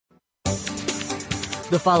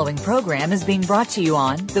The following program is being brought to you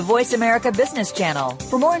on the Voice America Business Channel.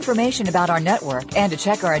 For more information about our network and to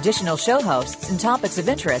check our additional show hosts and topics of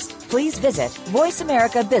interest, please visit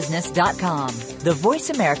voiceamericabusiness.com. The Voice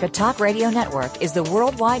America Talk Radio Network is the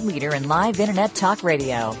worldwide leader in live Internet talk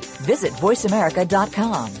radio. Visit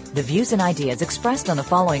voiceamerica.com. The views and ideas expressed on the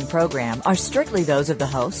following program are strictly those of the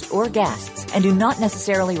host or guests and do not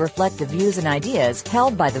necessarily reflect the views and ideas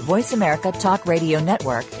held by the Voice America Talk Radio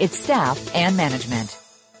Network, its staff, and management.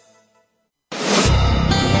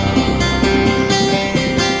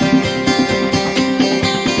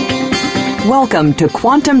 Welcome to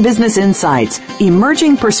Quantum Business Insights,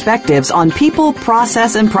 emerging perspectives on people,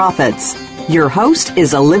 process, and profits. Your host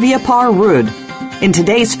is Olivia Parr-Rudd. In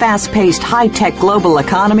today's fast-paced, high-tech global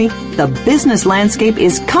economy, the business landscape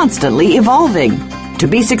is constantly evolving. To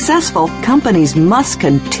be successful, companies must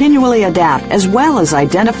continually adapt as well as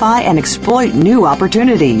identify and exploit new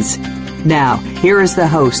opportunities. Now, here is the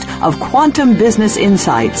host of Quantum Business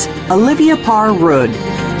Insights, Olivia Parr-Rudd.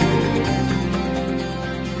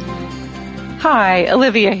 Hi,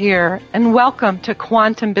 Olivia here, and welcome to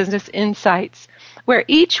Quantum Business Insights, where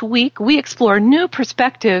each week we explore new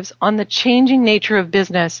perspectives on the changing nature of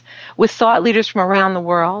business with thought leaders from around the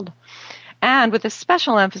world, and with a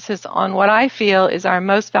special emphasis on what I feel is our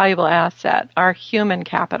most valuable asset, our human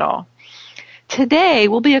capital. Today,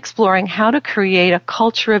 we'll be exploring how to create a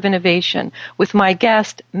culture of innovation with my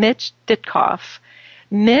guest, Mitch Ditkoff.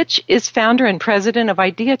 Mitch is founder and president of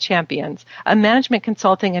Idea Champions, a management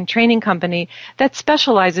consulting and training company that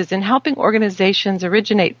specializes in helping organizations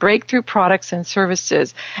originate breakthrough products and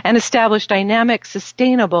services and establish dynamic,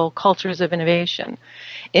 sustainable cultures of innovation.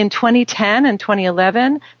 In 2010 and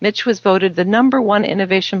 2011, Mitch was voted the #1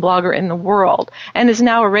 innovation blogger in the world and is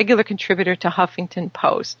now a regular contributor to Huffington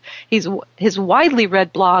Post. His widely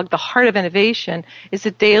read blog, The Heart of Innovation, is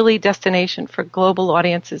a daily destination for global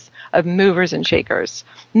audiences of movers and shakers.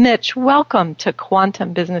 Mitch, welcome to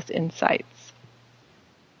Quantum Business Insights.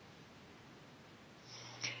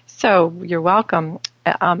 So, you're welcome.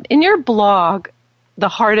 In your blog, The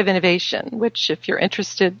Heart of Innovation, which if you're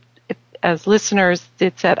interested as listeners,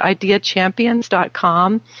 it's at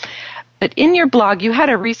ideachampions.com. But in your blog, you had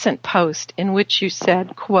a recent post in which you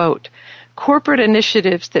said, quote, "Corporate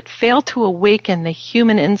initiatives that fail to awaken the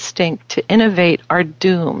human instinct to innovate are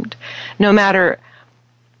doomed, no matter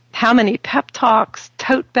how many pep talks,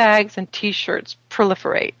 tote bags, and T-shirts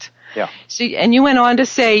proliferate." Yeah. So, and you went on to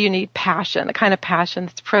say you need passion, the kind of passion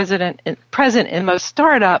that's present in most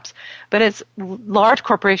startups, but as large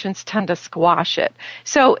corporations tend to squash it.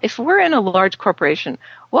 So if we're in a large corporation,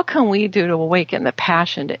 what can we do to awaken the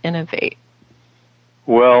passion to innovate?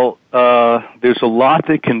 Well, there's a lot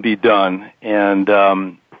that can be done, and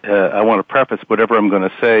I want to preface whatever I'm going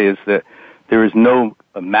to say is that there is no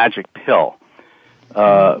magic pill.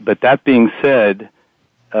 But that being said,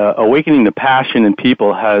 awakening the passion in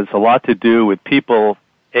people has a lot to do with people,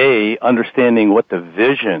 understanding what the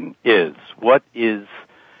vision is, what is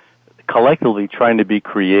collectively trying to be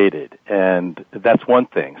created, and that's one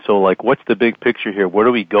thing. So, like, what's the big picture here? What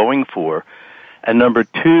are we going for? And number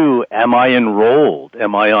two, am I enrolled?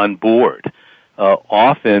 Am I on board?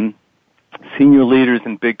 Often, senior leaders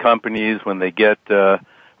in big companies, when they get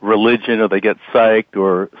religion or they get psyched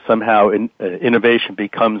or somehow innovation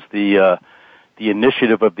becomes the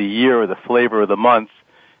initiative of the year or the flavor of the month,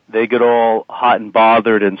 they get all hot and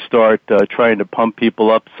bothered and start trying to pump people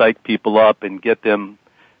up, psych people up, and get them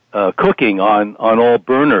cooking on all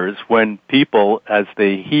burners when people, as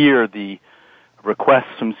they hear the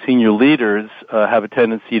requests from senior leaders, have a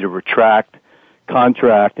tendency to retract,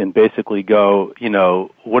 contract, and basically go,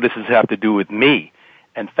 what does this have to do with me?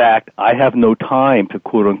 In fact, I have no time to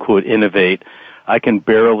quote-unquote innovate. I can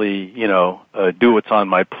barely, do what's on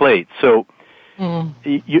my plate. So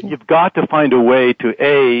you've got to find a way to,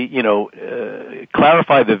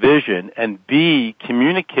 clarify the vision, and B,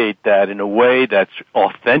 communicate that in a way that's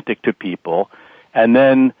authentic to people. And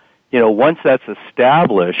then, once that's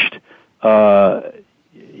established,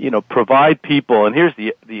 provide people, and here's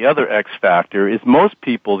the other X factor, is most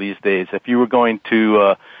people these days, if you were going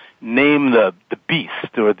to name the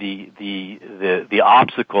beast or the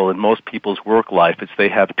obstacle in most people's work life, it's they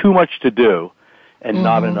have too much to do and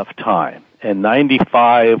not enough time. And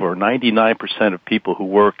 95 or 99% of people who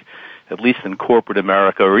work, at least in corporate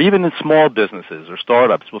America, or even in small businesses or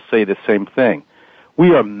startups, will say the same thing.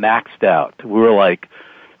 We are maxed out. We're like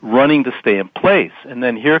running to stay in place. And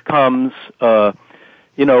then here comes,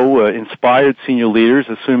 inspired senior leaders,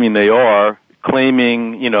 assuming they are,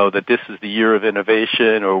 claiming, that this is the year of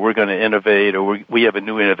innovation, or we're going to innovate, or we have a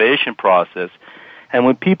new innovation process. And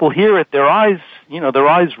when people hear it, their eyes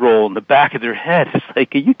roll in the back of their head. It's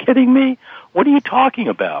like, are you kidding me? What are you talking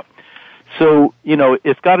about? So,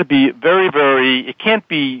 it's got to be very, very, it can't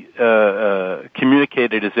be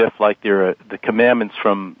communicated as if like they're the commandments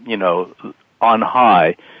from, on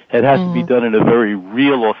high. It has to be done in a very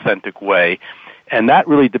real, authentic way. And that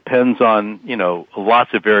really depends on,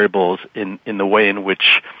 lots of variables in the way in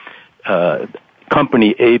which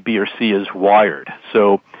company A, B, or C is wired.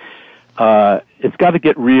 So it's got to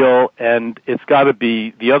get real, and it's got to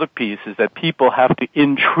be, the other piece is that people have to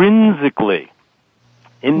intrinsically,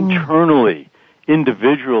 internally,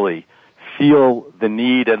 individually feel the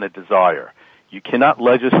need and the desire. You cannot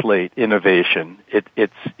legislate innovation.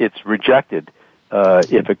 It's rejected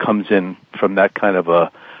if it comes in from that kind of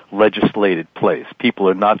a legislated place. People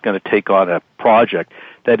are not going to take on a project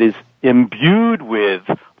that is imbued with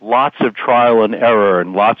lots of trial and error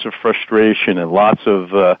and lots of frustration and lots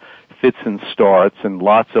of fits and starts and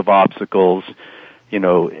lots of obstacles.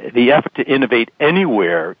 The effort to innovate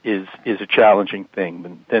anywhere is a challenging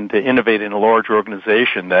thing. Then to innovate in a large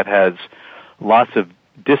organization that has lots of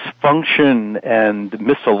dysfunction and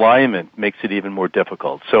misalignment makes it even more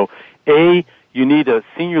difficult. So, A, you need a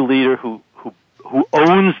senior leader who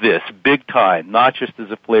owns this big time, not just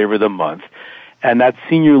as a flavor of the month. And that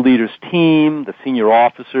senior leader's team, the senior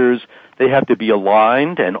officers, they have to be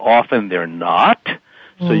aligned, and often they're not.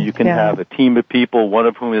 So you can have a team of people, one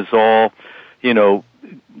of whom is all, gung-ho,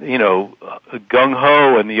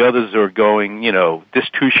 and the others are going, this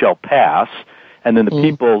too shall pass. And then the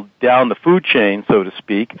people down the food chain, so to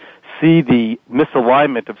speak, see the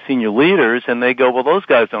misalignment of senior leaders, and they go, well, those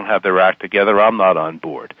guys don't have their act together. I'm not on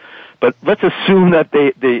board. But let's assume that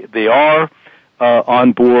they are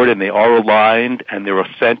on board, and they are aligned, and they're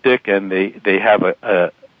authentic, and they have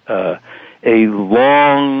a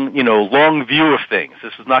long view of things.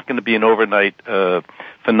 This is not going to be an overnight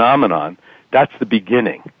phenomenon. That's the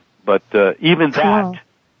beginning. But even that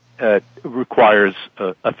requires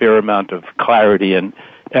a fair amount of clarity and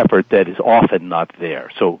effort that is often not there.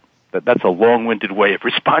 So that's a long-winded way of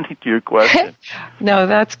responding to your question. No,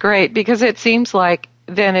 that's great, because it seems like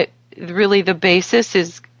then really the basis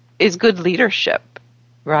is good leadership.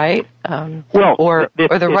 Right? Or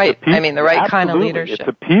the right kind of leadership. It's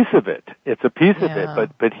a piece of it.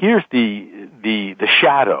 But here's the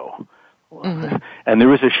shadow. Mm-hmm. And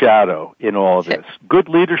there is a shadow in all of this. Good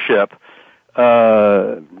leadership, you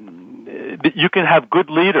can have good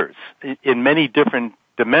leaders in many different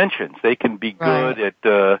dimensions. They can be good at,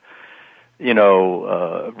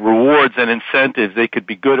 rewards and incentives. They could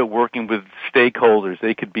be good at working with stakeholders.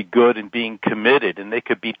 They could be good in being committed, and they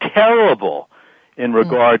could be terrible in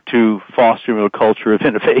regard to fostering a culture of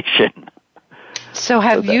innovation. So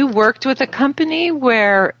have you worked with a company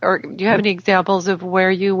or do you have any examples of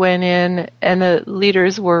where you went in and the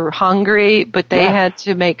leaders were hungry, but they had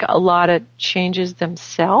to make a lot of changes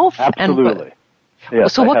themselves? Absolutely.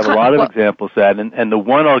 Yes, I have a lot of examples of that. And the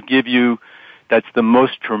one I'll give you that's the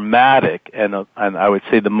most dramatic and I would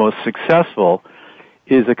say the most successful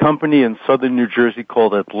is a company in southern New Jersey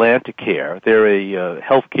called Atlanticare. They're a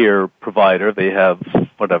healthcare provider. They have,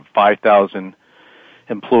 5,000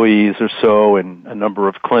 employees or so, and a number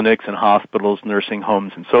of clinics and hospitals, nursing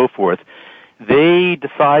homes, and so forth. They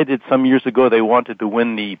decided some years ago they wanted to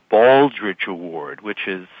win the Baldrige Award, which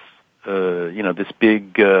is, this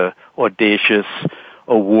big, audacious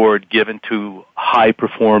award given to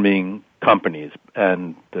high-performing companies,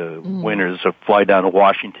 and the winners fly down to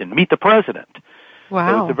Washington to meet the president.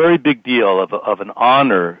 Wow. It's a very big deal of an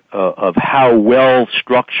honor of how well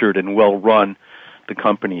structured and well run the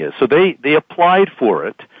company is. So they applied for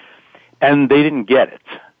it, and they didn't get it.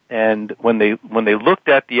 And when they looked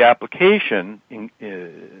at the application,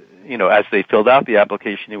 as they filled out the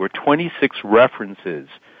application, there were 26 references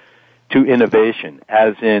to innovation,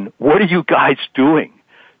 as in, what are you guys doing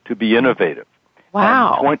to be innovative?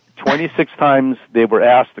 Wow. And 26 times they were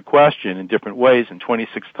asked the question in different ways, and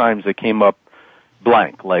 26 times they came up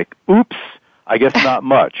blank, like, oops, I guess not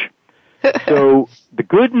much. So the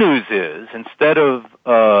good news is, instead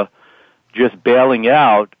of just bailing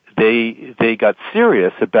out, they got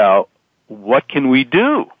serious about what can we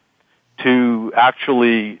do to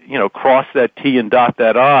actually, cross that T and dot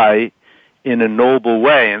that I in a noble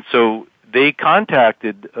way. And so they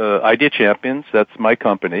contacted Idea Champions, that's my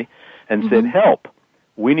company, and said, help.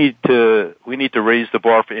 We need to raise the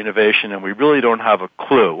bar for innovation, and we really don't have a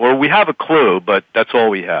clue. Or we have a clue, but that's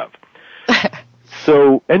all we have.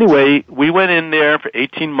 So anyway, we went in there for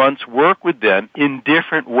 18 months, worked with them in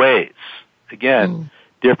different ways. Again,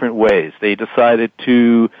 different ways. They decided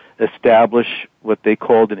to establish what they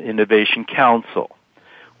called an innovation council,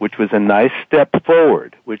 which was a nice step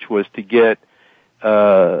forward, which was to get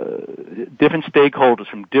different stakeholders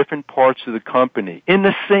from different parts of the company in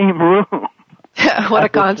the same room. What a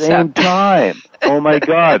concept! At the same time. Oh my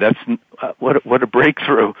God, that's what a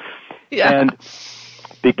breakthrough! Yeah. And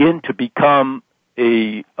begin to become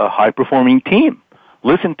a high performing team.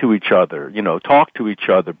 Listen to each other, talk to each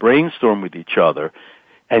other, brainstorm with each other,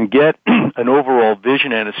 and get an overall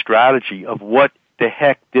vision and a strategy of what the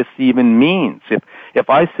heck this even means. If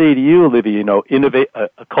I say to you, Olivia, innovate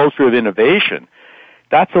a culture of innovation,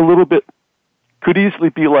 that's a little bit, could easily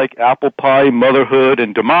be like apple pie, motherhood,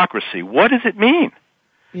 and democracy. What does it mean?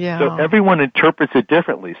 Yeah. So everyone interprets it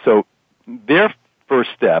differently. So their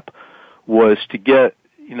first step was to get,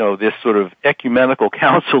 this sort of ecumenical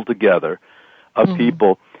council together of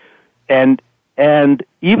people. And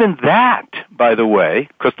even that, by the way,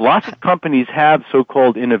 because lots of companies have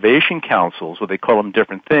so-called innovation councils, or they call them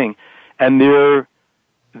different thing, and they're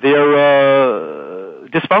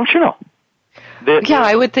dysfunctional.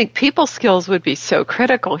 I would think people skills would be so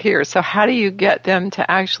critical here. So how do you get them to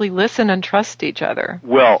actually listen and trust each other?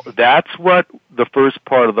 Well, that's what the first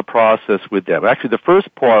part of the process with them. Actually, the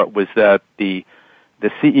first part was that the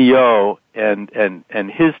CEO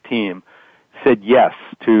and his team said yes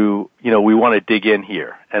to, we want to dig in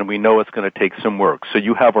here, and we know it's going to take some work. So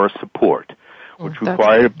you have our support, which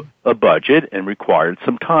required a budget and required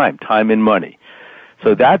some time and money.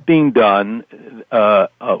 So that being done,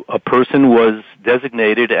 a person was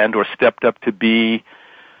designated and or stepped up to be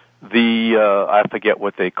I forget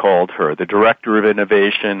what they called her, the director of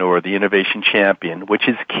innovation or the innovation champion, which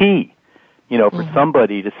is key, for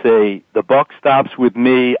somebody to say, the buck stops with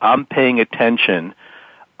me, I'm paying attention,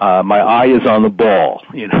 my eye is on the ball,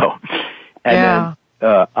 And then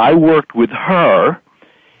I worked with her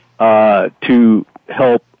to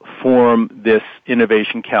help form this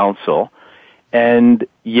innovation council. And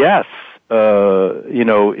yes,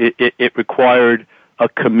 it required a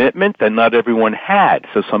commitment that not everyone had.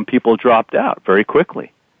 So some people dropped out very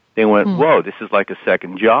quickly. They went, whoa, this is like a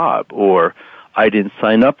second job, or I didn't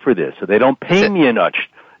sign up for this, or they don't pay me enough.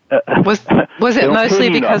 Was it mostly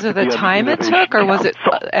because of the time it took, or was it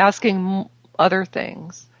asking other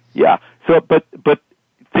things? Yeah. So, but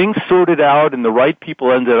things sorted out, and the right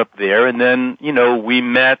people ended up there, and then we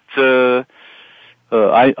met.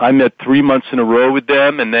 I met 3 months in a row with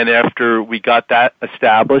them, and then after we got that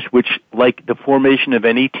established, which, like the formation of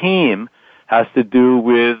any team, has to do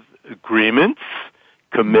with agreements,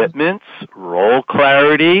 commitments, role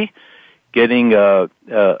clarity, getting a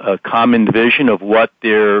common vision of what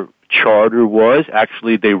their charter was.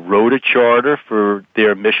 Actually, they wrote a charter for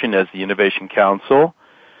their mission as the Innovation Council,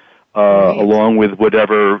 along with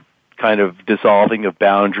whatever kind of dissolving of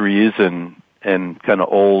boundaries and kind of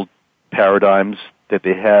old paradigms that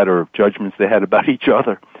they had or judgments they had about each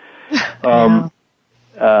other. But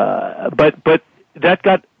that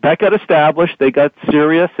got established. They got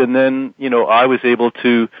serious, and then I was able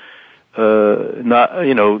to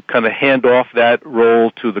kind of hand off that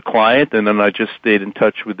role to the client, and then I just stayed in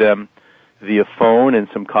touch with them via phone and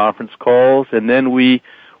some conference calls, and then we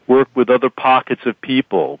worked with other pockets of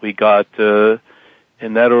people. We got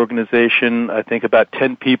in that organization, I think about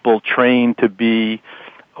 10 people trained to be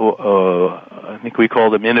I think we call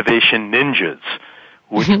them innovation ninjas,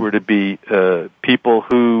 which were to be people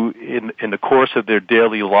who, in the course of their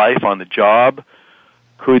daily life on the job,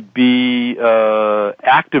 could be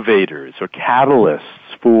activators or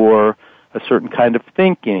catalysts for a certain kind of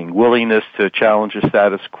thinking, willingness to challenge the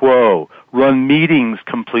status quo, run meetings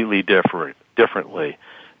completely differently,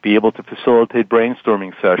 be able to facilitate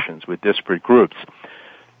brainstorming sessions with disparate groups.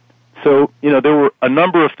 So, there were a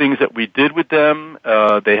number of things that we did with them.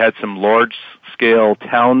 They had some large-scale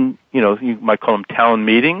town, you might call them town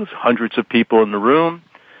meetings, hundreds of people in the room.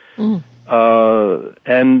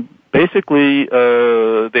 And basically,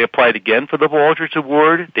 they applied again for the Waldrich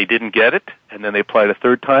Award. They didn't get it, and then they applied a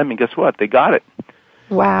third time, and guess what? They got it.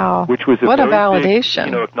 Wow. Which was what a very validation.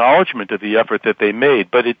 Big, acknowledgement of the effort that they made.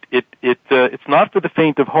 But it's not for the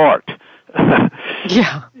faint of heart.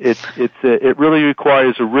 Yeah. It really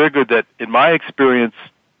requires a rigor that, in my experience,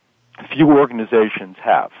 few organizations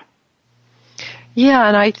have. Yeah,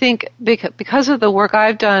 and I think because of the work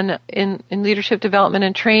I've done in leadership development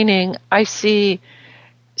and training, I see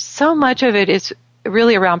so much of it is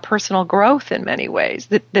really around personal growth in many ways,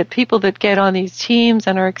 that people that get on these teams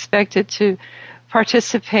and are expected to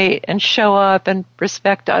participate and show up and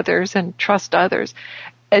respect others and trust others,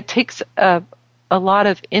 it takes a lot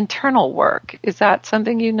of internal work. Is that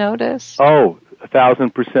something you notice? Oh,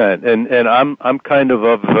 1,000%. And I'm kind of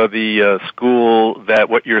the school that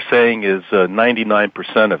what you're saying is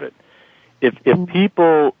 99% of it. if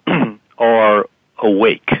people are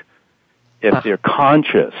awake, if they're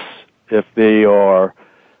conscious, if they are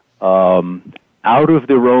out of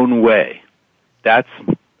their own way, that's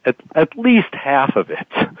at least half of it.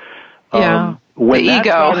 When the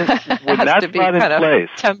ego when has that's to be not in kind place,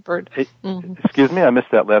 of tempered. Excuse me, I missed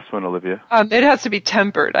that last one, Olivia. It has to be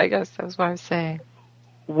tempered, I guess. That's what I was saying.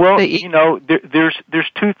 Well,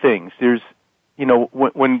 there's two things. There's,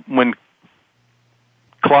 when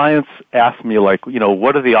clients ask me, like,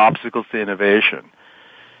 what are the obstacles to innovation?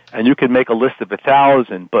 And you can make a list of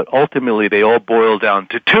 1,000, but ultimately they all boil down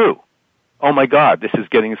to 2. Oh my God, this is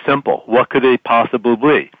getting simple. What could they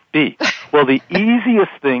possibly be? Well, the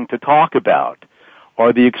easiest thing to talk about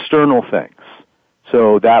are the external things.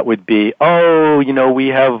 So that would be, we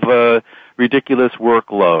have ridiculous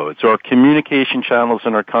workloads, or communication channels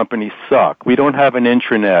in our company suck. We don't have an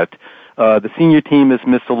intranet. The senior team is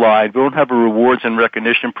misaligned. We don't have a rewards and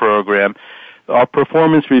recognition program. Our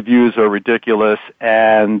performance reviews are ridiculous,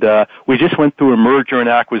 and we just went through a merger and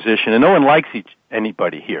acquisition, and no one likes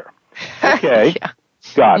anybody here. Okay,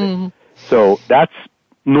 got it. So that's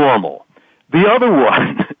normal. The other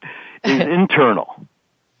one is internal.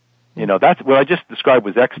 That's what I just described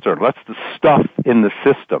was external. That's the stuff in the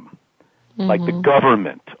system, like the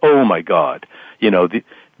government. Oh my God. The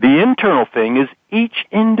internal thing is each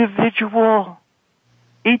individual,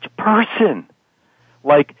 each person,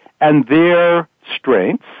 and their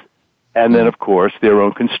strengths, and then of course their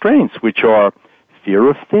own constraints, which are fear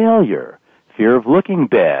of failure, fear of looking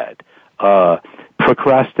bad,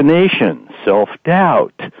 procrastination,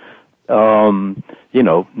 self-doubt,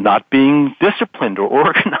 not being disciplined or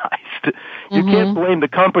organized. You can't blame the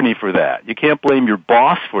company for that. You can't blame your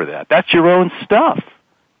boss for that. That's your own stuff.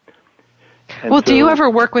 And do you ever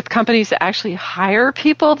work with companies that actually hire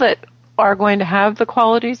people that are going to have the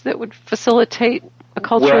qualities that would facilitate a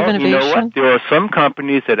culture of innovation? You know what? There are some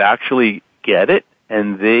companies that actually get it,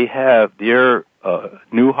 and they have their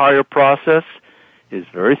new hire process is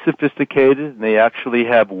very sophisticated, and they actually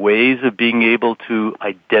have ways of being able to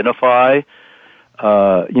identify,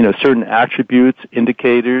 certain attributes,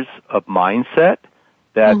 indicators of mindset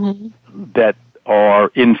that are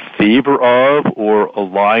in favor of or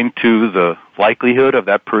aligned to the likelihood of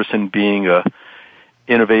that person being a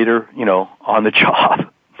innovator, on the job.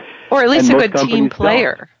 Or at least a good team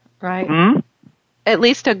player, right? At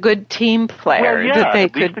least a good team player. Well, that they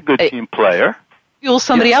at least a good team player. Fuel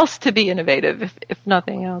somebody else to be innovative, if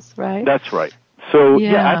nothing else, right? That's right. So,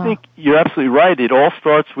 I think you're absolutely right. It all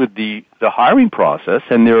starts with the hiring process,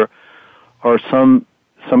 and there are some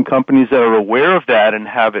companies that are aware of that and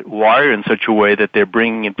have it wired in such a way that they're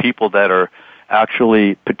bringing in people that are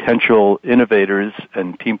actually potential innovators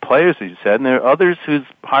and team players, as you said, and there are others whose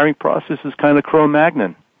hiring process is kind of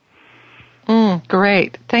Cro-Magnon.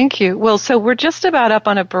 Great. Thank you. Well, so we're just about up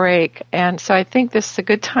on a break, and so I think this is a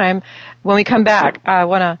good time. When we come back, I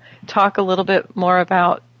want to talk a little bit more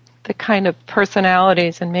about the kind of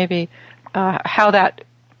personalities and maybe how that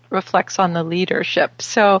reflects on the leadership.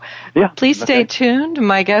 So please stay tuned.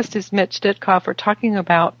 My guest is Mitch Ditkoff. We're talking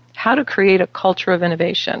about how to create a culture of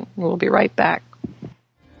innovation. We'll be right back.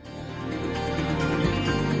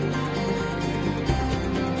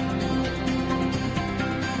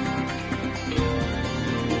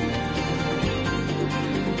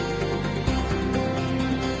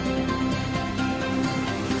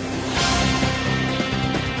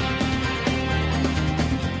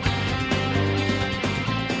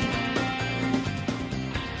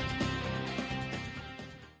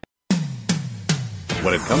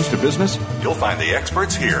 When it comes to business, you'll find the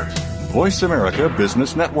experts here. Voice America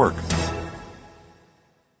Business Network.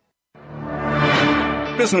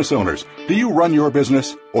 Business owners, do you run your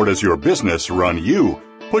business, or does your business run you?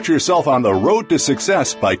 Put yourself on the road to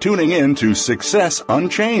success by tuning in to Success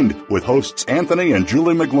Unchained with hosts Anthony and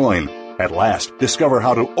Julie McGloin. At last, discover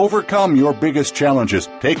how to overcome your biggest challenges,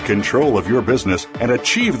 take control of your business, and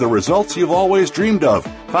achieve the results you've always dreamed of.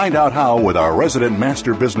 Find out how with our resident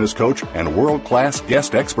master business coach and world-class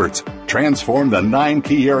guest experts. Transform the 9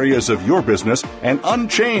 key areas of your business and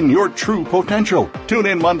unchain your true potential. Tune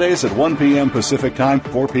in Mondays at 1 p.m. Pacific Time,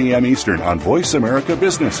 4 p.m. Eastern on Voice America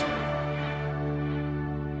Business.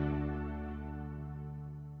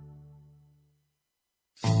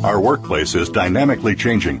 Our workplace is dynamically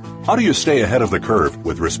changing. How do you stay ahead of the curve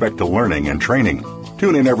with respect to learning and training?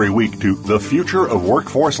 Tune in every week to The Future of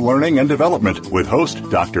Workforce Learning and Development with host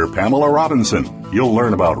Dr. Pamela Robinson. You'll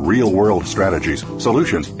learn about real-world strategies,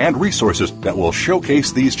 solutions, and resources that will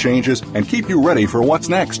showcase these changes and keep you ready for what's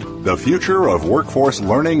next. The Future of Workforce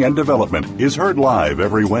Learning and Development is heard live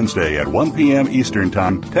every Wednesday at 1 p.m. Eastern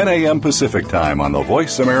Time, 10 a.m. Pacific Time on the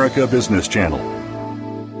Voice America Business Channel.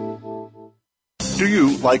 Do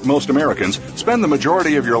you, like most Americans, spend the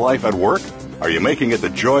majority of your life at work? Are you making it the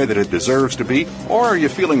joy that it deserves to be, or are you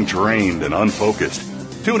feeling drained and unfocused?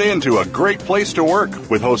 Tune in to A Great Place to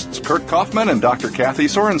Work with hosts Kurt Kaufman and Dr. Kathy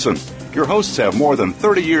Sorensen. Your hosts have more than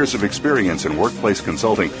 30 years of experience in workplace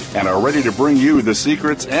consulting and are ready to bring you the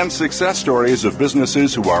secrets and success stories of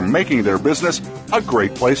businesses who are making their business a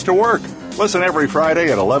great place to work. Listen every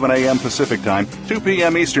Friday at 11 a.m. Pacific Time, 2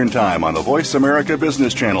 p.m. Eastern Time on the Voice America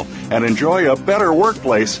Business Channel and enjoy a better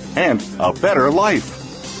workplace and a better life.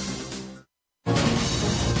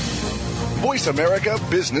 Voice America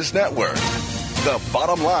Business Network, the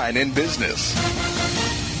bottom line in business.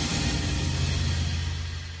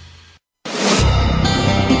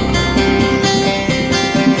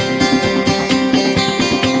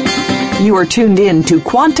 You are tuned in to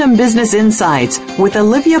Quantum Business Insights with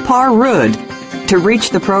Olivia Parr-Rudd. To reach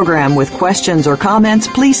the program with questions or comments,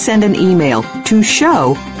 please send an email to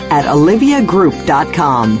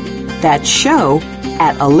show@oliviagroup.com. That's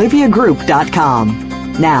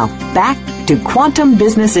show@oliviagroup.com. Now, back to Quantum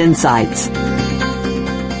Business Insights.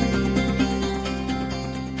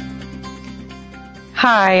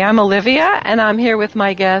 Hi, I'm Olivia, and I'm here with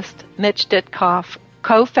my guest, Mitch Ditkoff,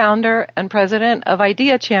 co-founder and president of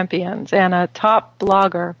Idea Champions and a top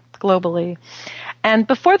blogger globally. And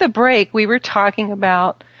before the break, we were talking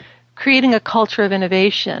about creating a culture of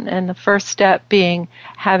innovation, and the first step being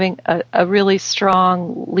having a really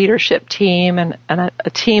strong leadership team and a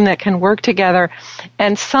team that can work together,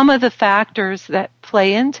 and some of the factors that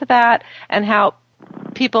play into that, and how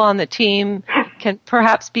people on the team can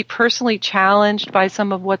perhaps be personally challenged by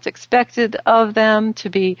some of what's expected of them, to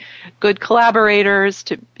be good collaborators,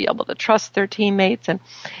 to be able to trust their teammates. And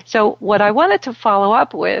so what I wanted to follow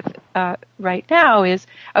up with right now is,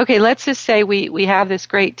 okay, let's just say we have this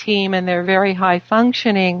great team and they're very high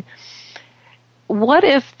functioning. What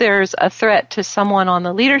if there's a threat to someone on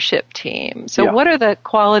the leadership team? So what are the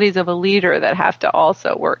qualities of a leader that have to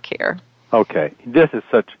also work here? Okay, that's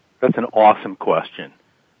an awesome question.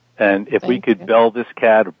 And if we could bell this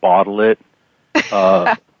cat or bottle it,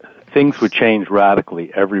 things would change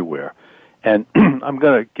radically everywhere. And I'm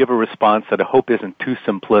going to give a response that I hope isn't too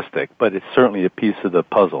simplistic, but it's certainly a piece of the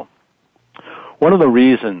puzzle. One of the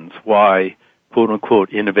reasons why,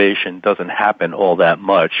 quote-unquote, innovation doesn't happen all that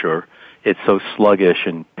much, or it's so sluggish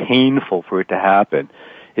and painful for it to happen,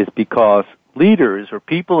 is because leaders or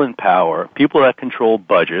people in power, people that control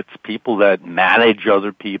budgets, people that manage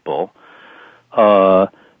other people,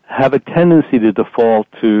 have a tendency to default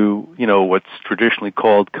to, what's traditionally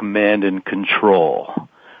called command and control,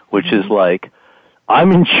 which is like,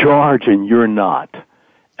 I'm in charge and you're not,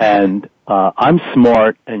 and I'm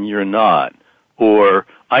smart and you're not, or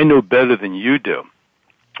I know better than you do,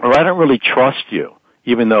 or I don't really trust you,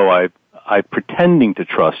 even though I'm pretending to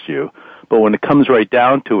trust you, but when it comes right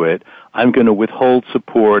down to it, I'm going to withhold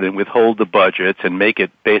support and withhold the budgets and make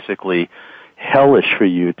it basically hellish for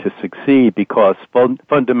you to succeed because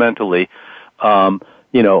fundamentally, I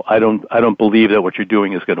don't believe that what you're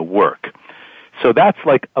doing is going to work. So that's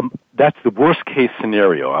that's the worst case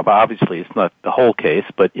scenario. Obviously, it's not the whole case,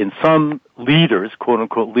 but in some leaders, quote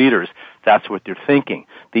unquote leaders, that's what they're thinking.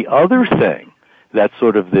 The other thing that's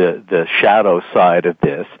sort of the shadow side of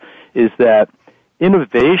this is that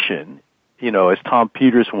innovation, as Tom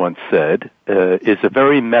Peters once said, is a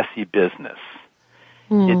very messy business.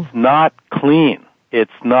 It's not clean.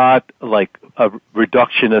 It's not like a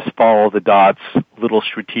reductionist, follow the dots, little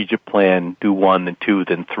strategic plan, do 1, then 2,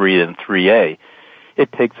 then 3, then 3A.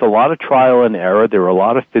 It takes a lot of trial and error. There are a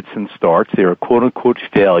lot of fits and starts. There are quote-unquote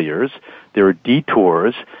failures. There are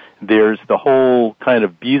detours. There's the whole kind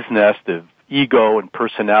of bee's nest of ego and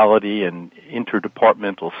personality and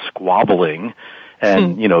interdepartmental squabbling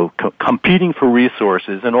and, competing for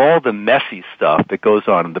resources and all the messy stuff that goes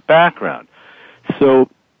on in the background. So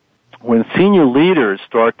when senior leaders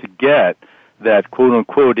start to get that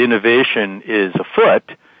quote-unquote innovation is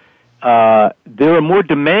afoot, there are more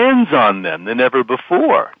demands on them than ever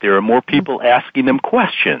before. There are more people asking them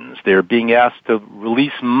questions. They're being asked to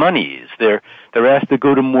release monies. They're asked to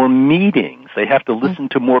go to more meetings. They have to listen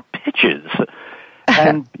to more pitches.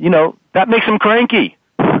 And, that makes them cranky.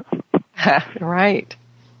 Right.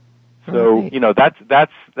 So,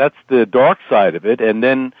 that's the dark side of it. And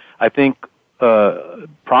then I think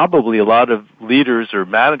probably a lot of leaders or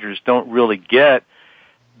managers don't really get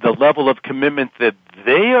the level of commitment that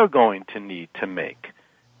they are going to need to make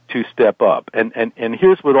to step up. And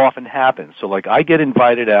here's what often happens. So like I get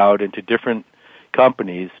invited out into different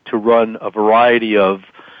companies to run a variety of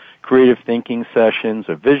creative thinking sessions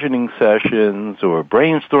or visioning sessions or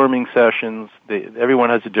brainstorming sessions. Everyone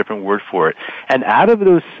has a different word for it. And out of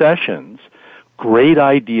those sessions, great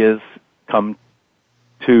ideas come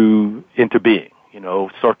into being,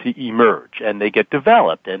 start to emerge, and they get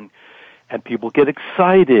developed, and people get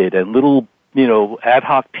excited, and little, ad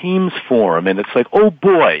hoc teams form, and it's like, oh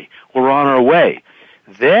boy, we're on our way.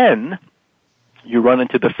 Then you run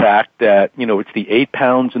into the fact that, it's the 8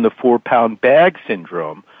 pounds in the 4-pound bag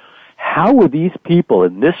syndrome. How are these people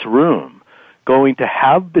in this room going to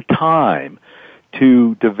have the time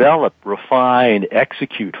to develop, refine,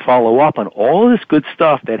 execute, follow up on all of this good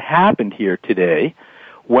stuff that happened here today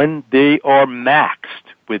when they are maxed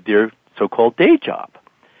with their so-called day job?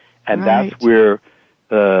 And right. That's where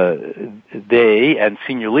they and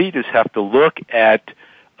senior leaders have to look at,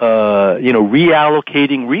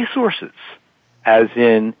 reallocating resources, as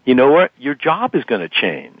in, you know what, your job is going to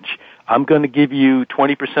change. I'm going to give you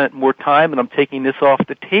 20% more time, and I'm taking this off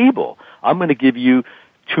the table. I'm going to give you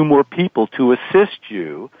 2 more people to assist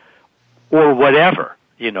you, or whatever.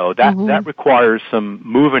 That requires some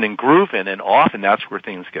moving and grooving, and often that's where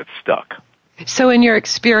things get stuck. So in your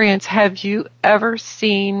experience, have you ever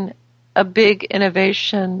seen a big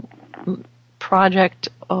innovation project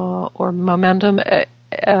or momentum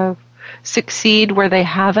succeed where they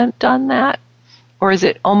haven't done that? Or is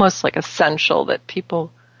it almost like essential that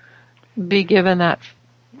people be given that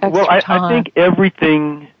extra time? I think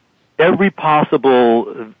every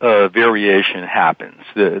possible variation happens.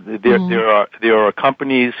 There are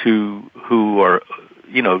companies who are,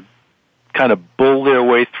 kind of bull their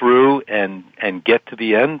way through and get to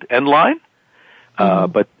the end line,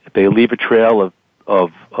 but they leave a trail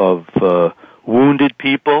of wounded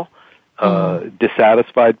people,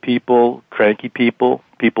 dissatisfied people, cranky people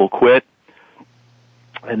quit.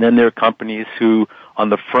 And then there are companies who, on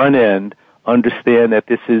the front end, understand that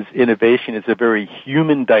innovation is a very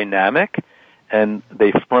human dynamic, and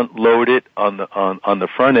they front load it on the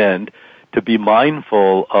front end to be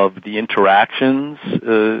mindful of the interactions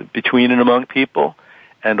between and among people,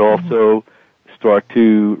 and also start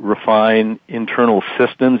to refine internal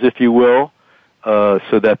systems, if you will,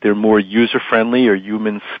 so that they're more user-friendly or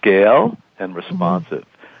human scale and responsive.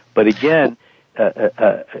 But again,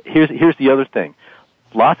 here's the other thing.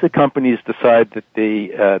 Lots of companies decide that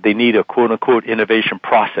they need a quote-unquote innovation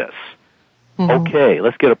process. Okay,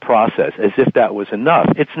 let's get a process, as if that was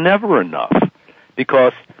enough. It's never enough,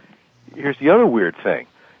 because here's the other weird thing.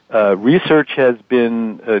 Research has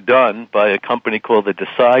been done by a company called the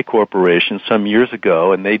Desai Corporation some years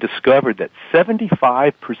ago, and they discovered that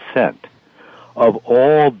 75% of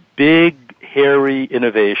all big, hairy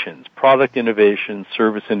innovations, product innovations,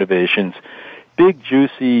 service innovations, big,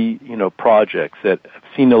 juicy, projects that have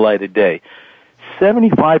seen the light of day,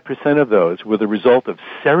 75% of those were the result of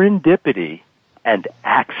serendipity and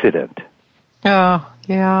accident. Oh,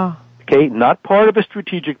 yeah. Okay, not part of a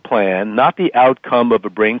strategic plan, not the outcome of a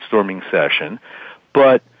brainstorming session,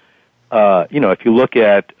 but, if you look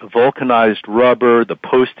at vulcanized rubber, the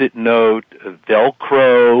Post-it note,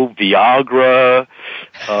 Velcro, Viagra,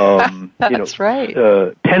 That's right.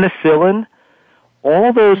 Penicillin,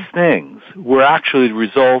 all those things were actually the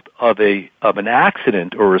result of an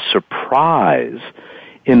accident or a surprise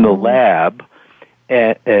in the lab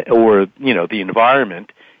or the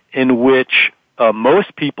environment in which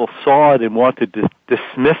most people saw it and wanted to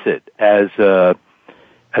dismiss it as a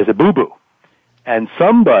boo-boo. And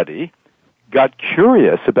somebody got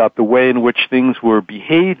curious about the way in which things were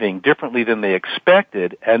behaving differently than they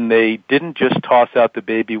expected, and they didn't just toss out the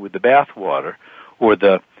baby with the bathwater or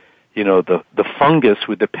the fungus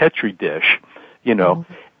with the Petri dish,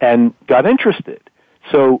 and got interested.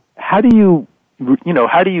 So how do you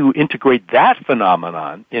integrate that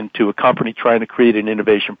phenomenon into a company trying to create an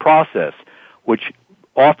innovation process, which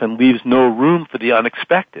often leaves no room for the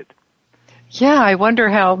unexpected? Yeah, I wonder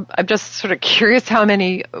I'm just sort of curious how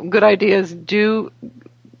many good ideas do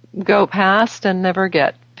go past and never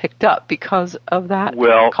get picked up because of that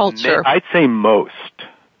culture. I'd say most,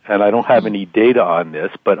 and I don't have any data on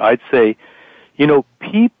this, but I'd say,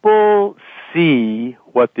 people see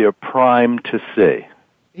what they're primed to see.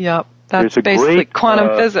 Yep, that's basically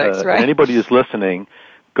quantum physics, right? Anybody who's listening,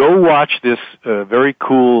 go watch this very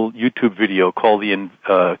cool YouTube video called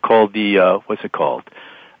what's it called?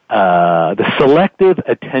 The Selective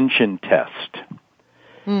Attention Test.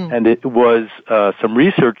 And it was some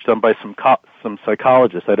research done by some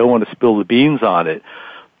psychologists. I don't want to spill the beans on it,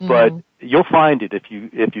 but you'll find it if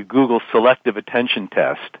you Google selective attention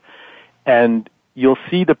test, and you'll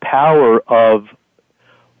see the power of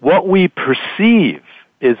what we perceive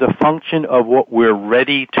is a function of what we're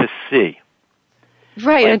ready to see.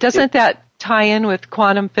 Right, and doesn't that tie in with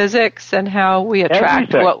quantum physics and how we attract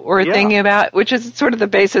everything. What we're thinking about, which is sort of the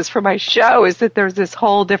basis for my show, is that there's this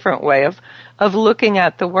whole different way of looking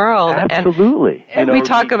at the world. Absolutely. And we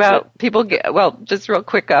talk about people just real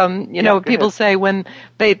quick, people say when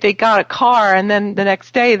they got a car and then the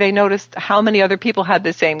next day they noticed how many other people had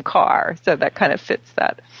the same car. So that kind of fits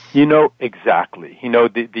that. Exactly.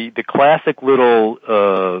 The classic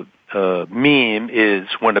little meme is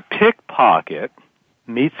when a pickpocket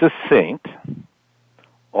meets a saint,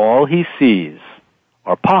 all he sees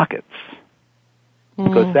are pockets.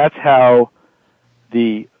 Because that's how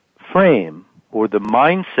the frame or the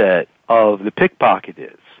mindset of the pickpocket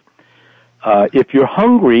is. If you're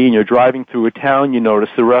hungry and you're driving through a town, you notice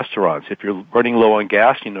the restaurants. If you're running low on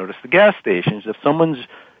gas, you notice the gas stations. If someone's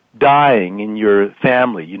dying in your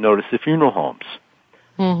family, you notice the funeral homes.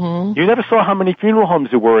 Mm-hmm. You never saw how many funeral homes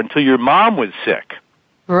there were until your mom was sick.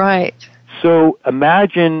 Right. So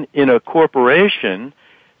imagine in a corporation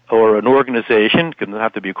or an organization, it doesn't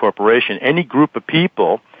have to be a corporation, any group of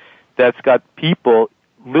people that's got people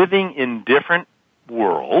living in different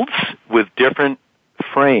worlds with different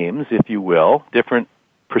frames, if you will, different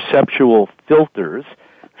perceptual filters,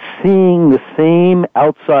 seeing the same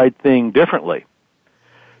outside thing differently.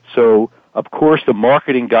 So, of course, the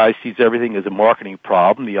marketing guy sees everything as a marketing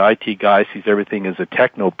problem, the IT guy sees everything as a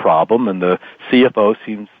techno problem, and the CFO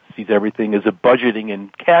sees everything as a budgeting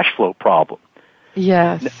and cash flow problem.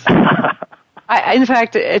 Yes. In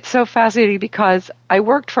fact, it's so fascinating because I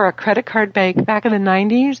worked for a credit card bank back in the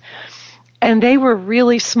 90s, and they were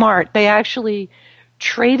really smart. They actually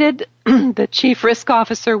traded the chief risk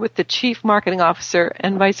officer with the chief marketing officer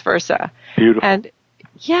and vice versa. Beautiful. And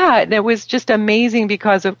yeah, it was just amazing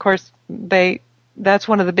because, of course, that's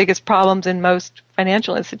one of the biggest problems in most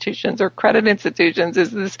financial institutions or credit institutions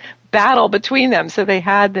is this battle between them. So they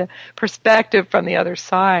had the perspective from the other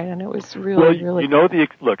side, and it was really, really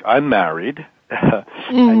look, I'm married,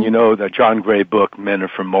 and you know the John Gray book, Men Are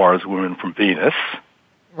From Mars, Women From Venus.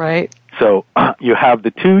 Right. So you have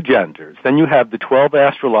the two genders. Then you have the 12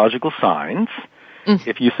 astrological signs.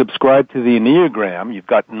 If you subscribe to the Enneagram, you've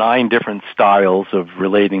got 9 different styles of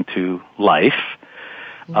relating to life.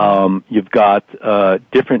 You've got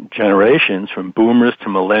different generations, from boomers to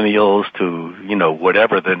millennials to,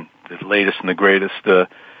 whatever the latest and the greatest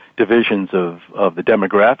divisions of the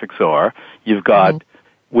demographics are. You've got,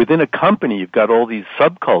 within a company, you've got all these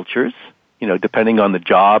subcultures, depending on the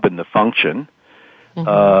job and the function.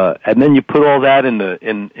 And then you put all that in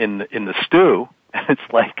the stew, and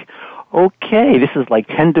it's like, okay, this is like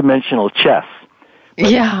 10-dimensional chess. But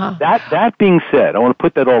yeah. That being said, I want to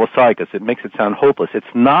put that all aside because it makes it sound hopeless. It's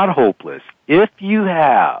not hopeless. If you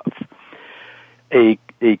have a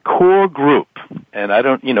core group, and I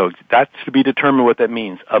don't, that's to be determined what that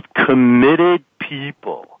means, of committed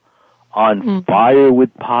people on fire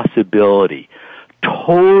with possibility,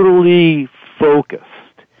 totally focused,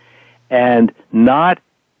 and not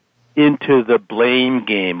into the blame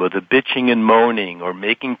game or the bitching and moaning or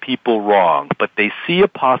making people wrong, but they see a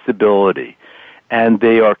possibility and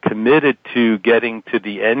they are committed to getting to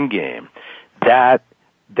the end game. That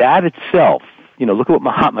itself, look at what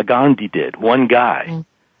Mahatma Gandhi did, one guy,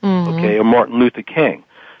 okay, or Martin Luther King.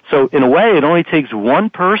 So in a way, it only takes one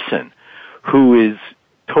person who is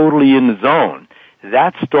totally in the zone.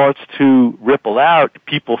 That starts to ripple out.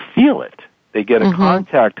 People feel it. They get a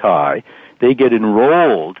contact high. They get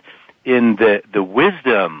enrolled in the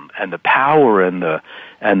wisdom and the power and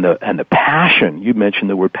the passion. You mentioned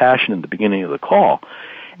the word passion in the beginning of the call.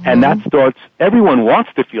 And that starts, everyone wants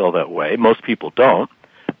to feel that way. Most people don't.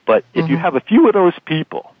 But if you have a few of those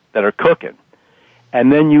people that are cooking,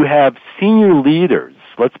 and then you have senior leaders,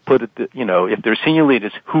 let's put it, if they're senior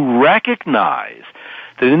leaders who recognize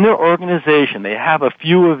that in their organization they have a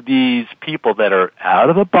few of these people that are out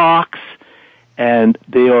of the box, and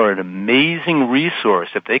they are an amazing resource.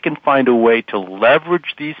 If they can find a way to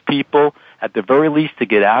leverage these people, at the very least to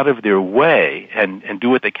get out of their way and do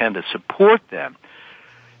what they can to support them,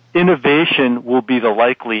 innovation will be the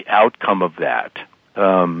likely outcome of that,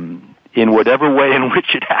 in whatever way in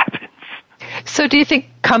which it happens. So do you think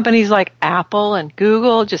companies like Apple and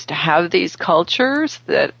Google just have these cultures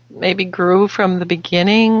that maybe grew from the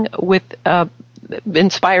beginning with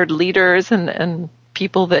inspired leaders and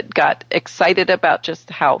people that got excited about just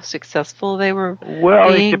how successful they were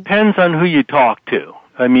being? It depends on who you talk to.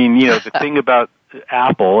 I mean, the thing about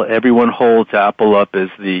Apple, everyone holds Apple up as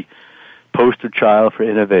the poster child for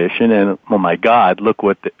innovation, and oh my God, look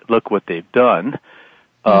what they've done.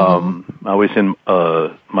 I was in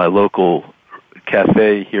my local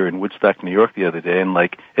cafe here in Woodstock, New York, the other day, and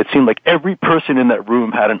it seemed like every person in that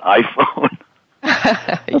room had an iPhone.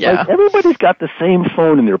 Yeah. Like everybody's got the same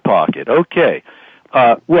phone in their pocket. Okay.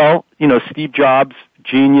 Steve Jobs,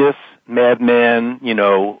 genius, madman,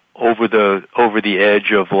 over the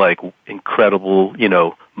edge of incredible,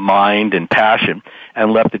 mind and passion,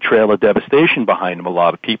 and left a trail of devastation behind him. A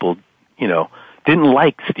lot of people, didn't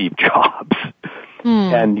like Steve Jobs.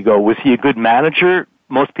 And you go, was he a good manager?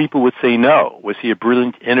 Most people would say no. Was he a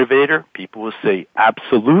brilliant innovator? People would say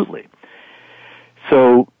absolutely.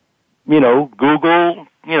 So, Google,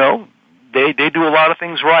 they do a lot of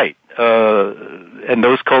things right. And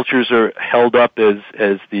those cultures are held up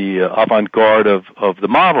as the avant-garde of the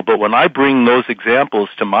model. But when I bring those examples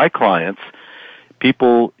to my clients,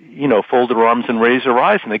 people, fold their arms and raise their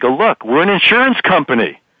eyes, and they go, look, we're an insurance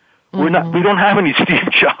company. We don't have any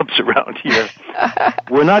Steve Jobs around here.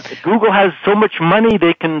 Google has so much money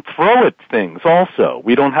they can throw at things also.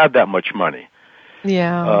 We don't have that much money.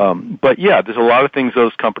 Yeah. But there's a lot of things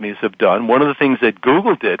those companies have done. One of the things that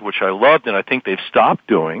Google did, which I loved, and I think they've stopped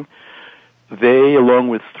doing, they, along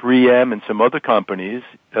with 3M and some other companies,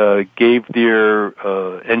 gave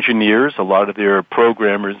their engineers, a lot of their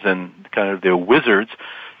programmers and kind of their wizards,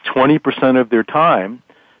 20% of their time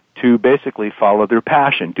to basically follow their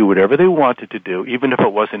passion, do whatever they wanted to do, even if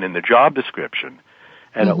it wasn't in the job description.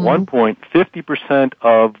 And at one point, 50%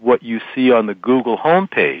 of what you see on the Google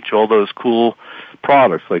homepage, all those cool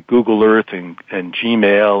products like Google Earth and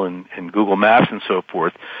Gmail and Google Maps and so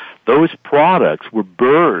forth, those products were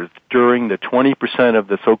birthed during the 20% of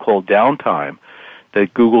the so-called downtime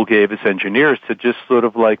that Google gave its engineers to just sort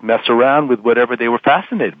of mess around with whatever they were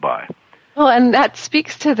fascinated by. Well, and that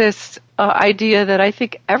speaks to this idea that I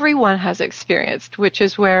think everyone has experienced, which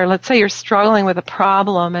is where, let's say you're struggling with a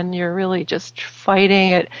problem and you're really just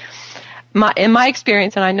fighting it. In my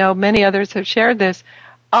experience, and I know many others have shared this,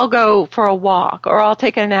 I'll go for a walk, or I'll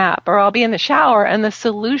take a nap, or I'll be in the shower, and the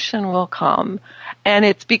solution will come. And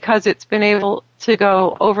it's because it's been able to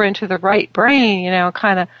go over into the right brain,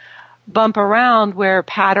 kind of bump around where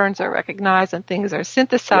patterns are recognized and things are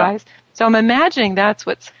synthesized. Yeah. So I'm imagining that's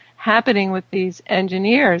what's happening with these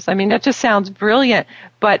engineers. I mean, that just sounds brilliant,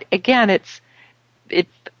 but again,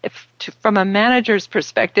 from a manager's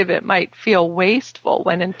perspective, it might feel wasteful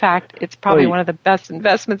when in fact it's probably one of the best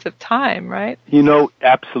investments of time, right?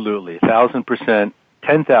 Absolutely, 1,000%,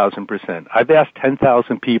 10,000%. I've asked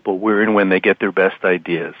 10,000 people where and when they get their best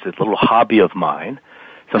ideas. It's a little hobby of mine.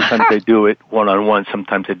 Sometimes I do it one-on-one.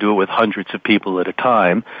 Sometimes I do it with hundreds of people at a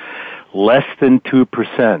time. Less than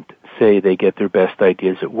 2% say they get their best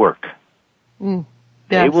ideas at work. Yes.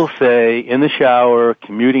 They will say in the shower,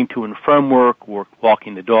 commuting to and from work,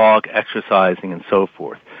 walking the dog, exercising, and so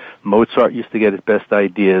forth. Mozart used to get his best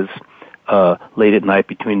ideas late at night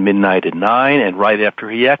between midnight and 9 and right after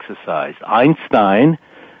he exercised. Einstein,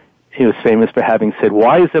 he was famous for having said,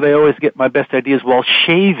 "Why is it I always get my best ideas while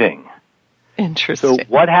shaving?" Interesting. So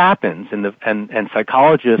what happens, and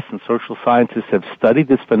psychologists and social scientists have studied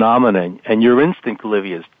this phenomenon, and your instinct,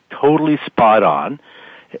 Olivia, is totally spot on.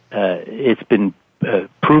 It's been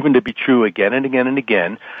proven to be true again and again and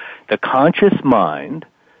again. The conscious mind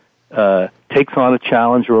takes on a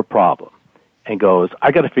challenge or a problem and goes,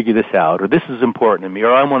 I got to figure this out, or this is important to me,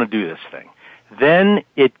 or I want to do this thing. Then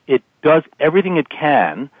it does everything it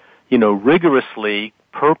can, rigorously,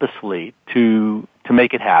 purposely to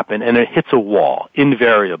make it happen, and it hits a wall,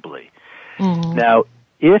 invariably. Mm-hmm. Now,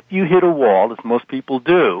 if you hit a wall, as most people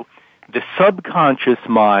do, the subconscious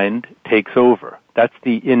mind takes over. That's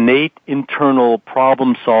the innate internal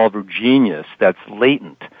problem solver genius that's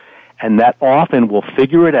latent. And that often will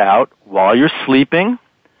figure it out while you're sleeping,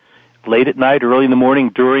 late at night, early in the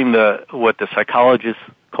morning, during what the psychologists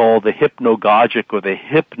call the hypnagogic or the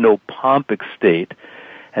hypnopompic state.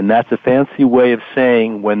 And that's a fancy way of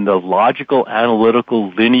saying when the logical,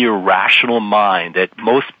 analytical, linear, rational mind that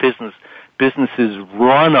most businesses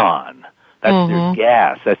run on, that's their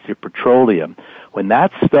gas, that's their petroleum, when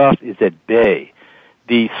that stuff is at bay,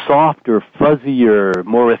 the softer, fuzzier,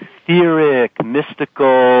 more etheric,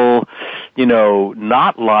 mystical,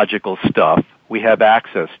 not logical stuff we have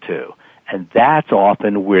access to. And that's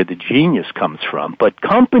often where the genius comes from. But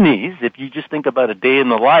companies, if you just think about a day in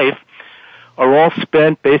the life, are all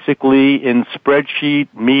spent basically in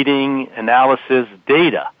spreadsheet, meeting, analysis,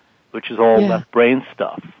 data, which is all left brain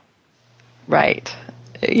stuff. Right.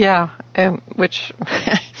 Yeah, which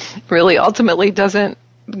really ultimately doesn't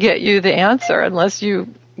get you the answer unless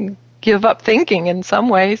you give up thinking in some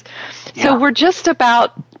ways. So we're just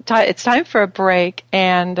about it's time for a break,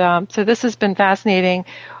 and so this has been fascinating.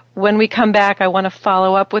 When we come back, I want to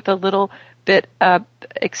follow up with a little bit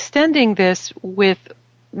extending this with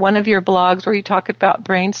one of your blogs where you talk about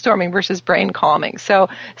brainstorming versus brain calming. So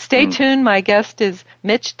stay tuned. My guest is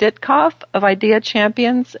Mitch Ditkoff of Idea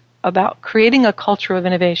Champions about creating a culture of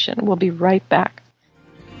innovation. We'll be right back.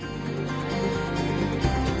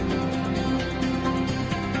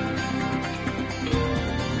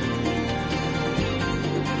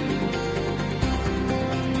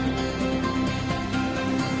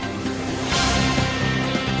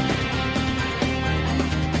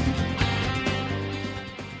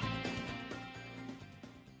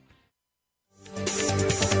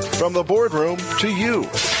 From the boardroom to you,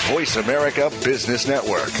 Voice America Business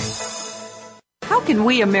Network. How can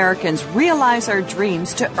we Americans realize our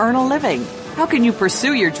dreams to earn a living? How can you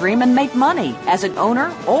pursue your dream and make money as an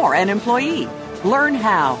owner or an employee? Learn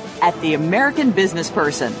how at The American Business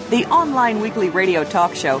Person, the online weekly radio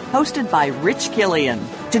talk show hosted by Rich Killian.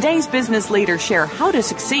 Today's business leaders share how to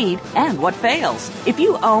succeed and what fails. If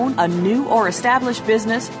you own a new or established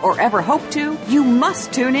business or ever hope to, you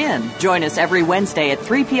must tune in. Join us every Wednesday at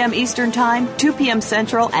 3 p.m. Eastern Time, 2 p.m.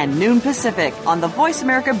 Central, and noon Pacific on the Voice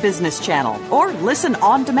America Business Channel, or listen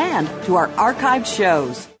on demand to our archived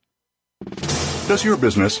shows. Does your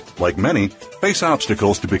business, like many, face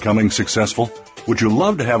obstacles to becoming successful? Would you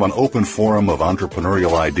love to have an open forum of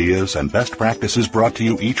entrepreneurial ideas and best practices brought to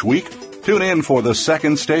you each week? Tune in for The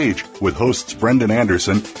Second Stage with hosts Brendan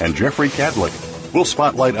Anderson and Jeffrey Cadlick. We'll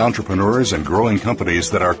spotlight entrepreneurs and growing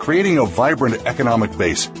companies that are creating a vibrant economic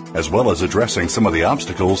base, as well as addressing some of the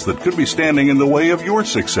obstacles that could be standing in the way of your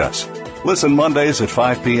success. Listen Mondays at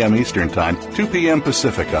 5 p.m. Eastern Time, 2 p.m.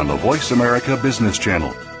 Pacific on the Voice America Business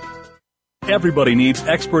Channel. Everybody needs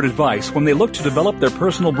expert advice when they look to develop their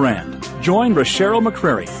personal brand. Join Rochelle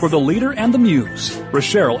McCrary for The Leader and the Muse.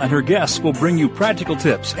 Rochelle and her guests will bring you practical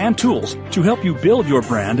tips and tools to help you build your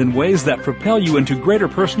brand in ways that propel you into greater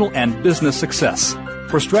personal and business success.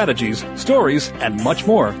 For strategies, stories, and much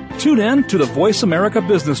more, tune in to the Voice America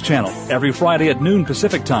Business Channel every Friday at noon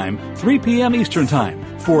Pacific Time, 3 p.m. Eastern Time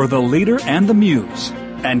for The Leader and the Muse.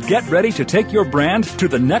 And get ready to take your brand to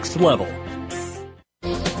the next level.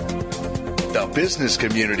 The business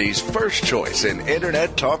community's first choice in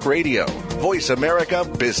Internet Talk Radio. Voice America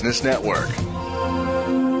Business Network.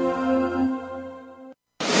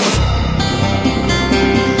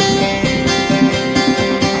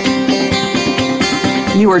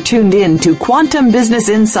 You are tuned in to Quantum Business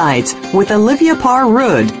Insights with Olivia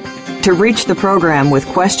Parr-Rood. To reach the program with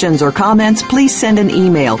questions or comments, please send an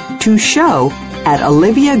email to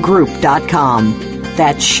show@oliviagroup.com.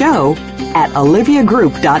 That's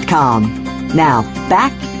show@oliviagroup.com. Now,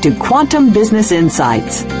 back to Quantum Business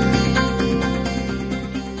Insights.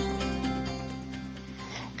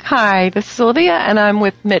 Hi, this is Olivia, and I'm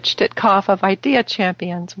with Mitch Ditkoff of Idea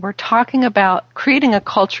Champions. We're talking about creating a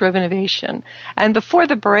culture of innovation. And before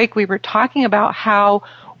the break, we were talking about how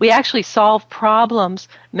we actually solve problems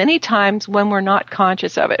many times when we're not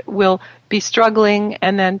conscious of it. We'll be struggling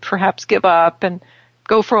and then perhaps give up and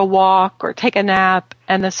go for a walk or take a nap,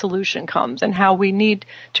 and the solution comes, and how we need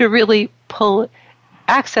to really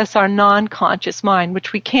access our non-conscious mind,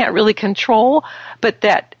 which we can't really control, but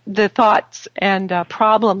that the thoughts and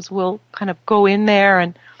problems will kind of go in there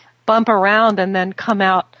and bump around and then come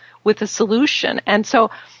out with a solution. And so,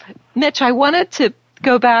 Mitch, I wanted to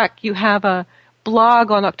go back. You have a blog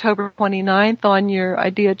on October 29th on your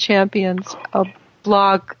Idea Champions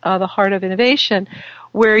blog, The Heart of Innovation,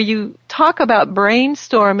 where you talk about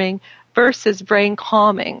brainstorming versus brain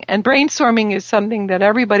calming. And brainstorming is something that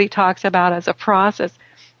everybody talks about as a process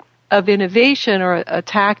of innovation or a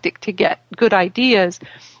tactic to get good ideas.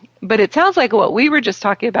 But it sounds like what we were just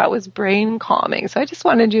talking about was brain calming. So I just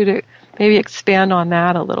wanted you to maybe expand on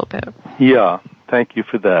that a little bit. Yeah, thank you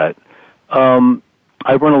for that.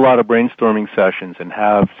 I run a lot of brainstorming sessions and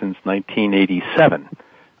have since 1987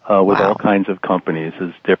 with all kinds of companies,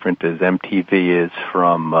 as different as MTV is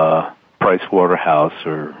from Price Waterhouse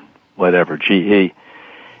or whatever, GE.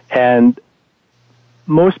 And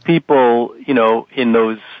most people, you know, in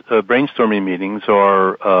those brainstorming meetings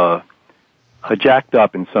are jacked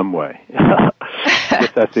up in some way,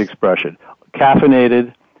 if that's the expression.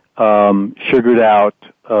 Caffeinated, sugared out,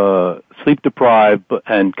 sleep deprived,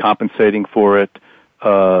 and compensating for it,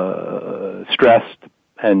 stressed,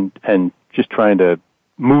 and just trying to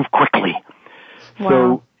move quickly. Wow.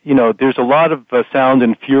 So, you know, there's a lot of sound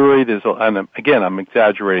and fury. And again, I'm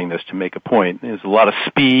exaggerating this to make a point. There's a lot of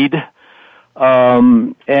speed.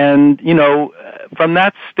 And, you know, from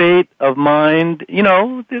that state of mind, you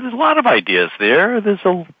know, there's a lot of ideas there.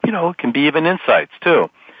 You know, it can be even insights too.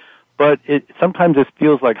 but sometimes it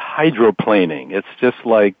feels like hydroplaning. It's just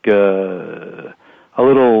like a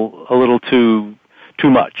little too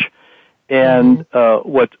much. And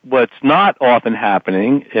what's not often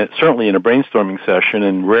happening, certainly in a brainstorming session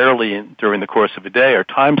and rarely during the course of a day, are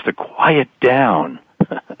times to quiet down,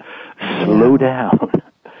 slow down.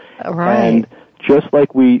 Right. And just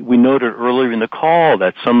like we noted earlier in the call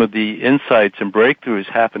that some of the insights and breakthroughs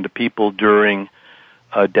happen to people during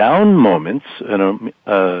down moments,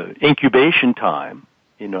 incubation time,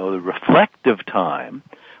 the reflective time,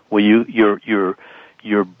 where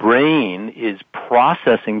your brain is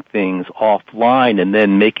processing things offline and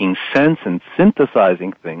then making sense and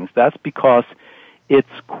synthesizing things. That's because it's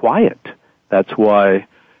quiet. That's why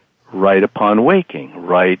right upon waking,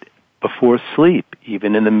 right before sleep,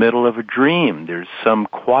 even in the middle of a dream, there's some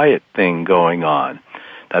quiet thing going on.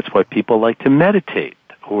 That's why people like to meditate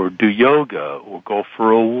or do yoga or go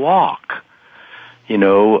for a walk.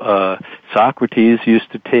 Socrates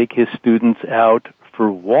used to take his students out for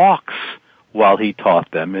walks while he taught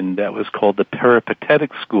them, and that was called the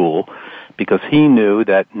peripatetic school, because he knew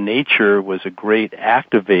that nature was a great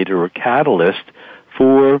activator or catalyst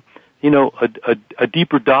for, a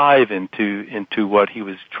deeper dive into what he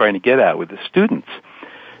was trying to get at with his students.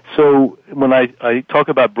 So when I talk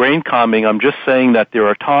about brain calming, I'm just saying that there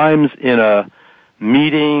are times in a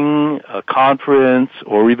meeting, a conference,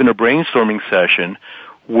 or even a brainstorming session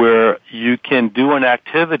where you can do an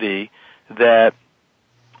activity that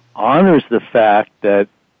honors the fact that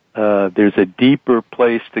there's a deeper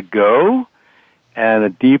place to go and a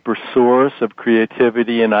deeper source of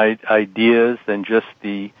creativity and ideas than just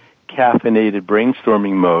the caffeinated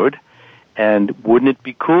brainstorming mode. And wouldn't it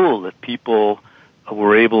be cool if people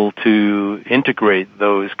were able to integrate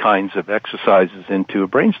those kinds of exercises into a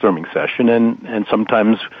brainstorming session? And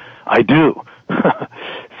sometimes I do.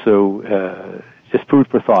 So just food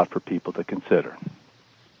for thought for people to consider.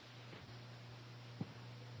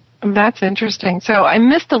 That's interesting. So I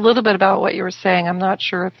missed a little bit about what you were saying. I'm not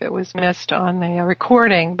sure if it was missed on the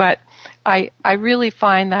recording, but I really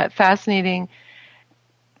find that fascinating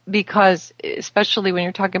because, especially when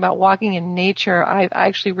you're talking about walking in nature, I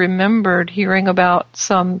actually remembered hearing about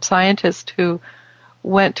some scientist who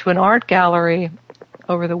went to an art gallery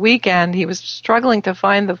over the weekend. He was struggling to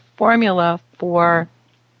find the formula for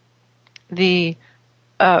the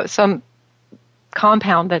some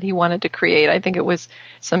compound that he wanted to create. I think it was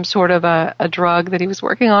some sort of a drug that he was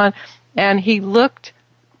working on, and he looked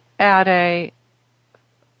at a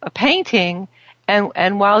painting,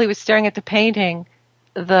 and while he was staring at the painting,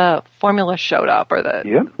 the formula showed up, or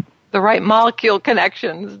the right molecule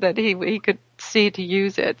connections that he could see to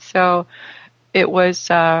use it. So it was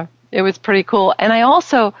pretty cool. And I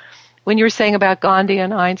also, when you were saying about Gandhi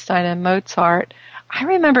and Einstein and Mozart, I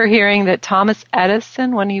remember hearing that Thomas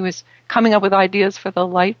Edison, when he was coming up with ideas for the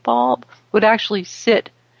light bulb, would actually sit,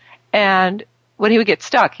 and when he would get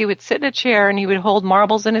stuck, he would sit in a chair and he would hold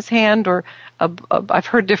marbles in his hand, or I've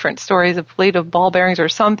heard different stories, a plate of ball bearings or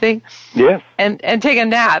something. Yes. And take a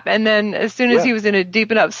nap. And then as soon as he was in a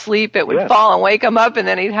deep enough sleep, it would fall and wake him up, and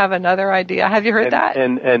then he'd have another idea. Have you heard that?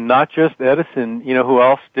 And not just Edison. You know who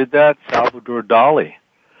else did that? Salvador Dali.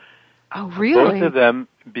 Oh, really? Both of them,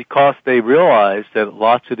 because they realized that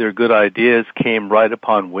lots of their good ideas came right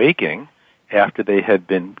upon waking, after they had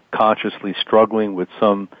been consciously struggling with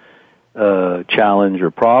some challenge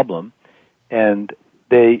or problem, and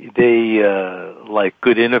they like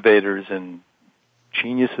good innovators and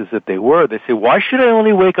geniuses that they were, they say, why should I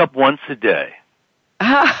only wake up once a day?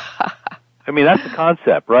 I mean, that's the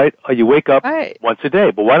concept, right? You wake up once a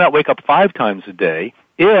day, but why not wake up 5 times a day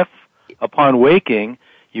if, upon waking,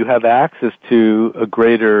 you have access to a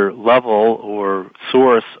greater level or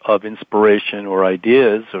source of inspiration or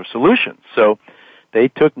ideas or solutions? So they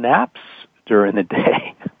took naps during the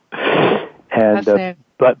day. And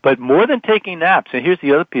but more than taking naps, and here's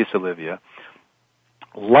the other piece, Olivia,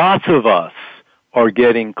 lots of us are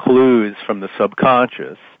getting clues from the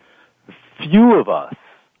subconscious. Few of us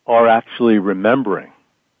are actually remembering.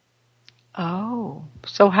 Oh,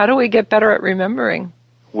 so how do we get better at remembering?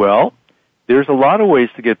 Well, there's a lot of ways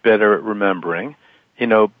to get better at remembering. You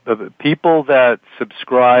know, people that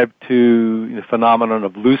subscribe to the phenomenon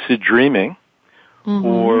of lucid dreaming,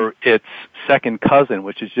 or its second cousin,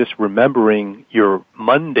 which is just remembering your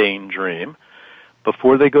mundane dream,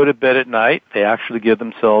 before they go to bed at night, they actually give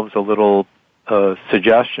themselves a little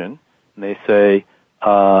suggestion, and they say,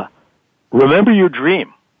 remember your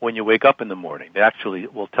dream when you wake up in the morning. They actually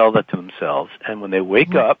will tell that to themselves, and when they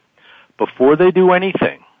wake up, before they do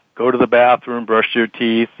anything, go to the bathroom, brush their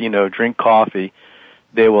teeth, drink coffee,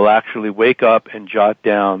 they will actually wake up and jot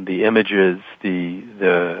down the images,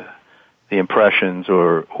 the the impressions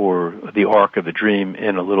or the arc of the dream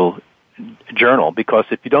in a little journal, because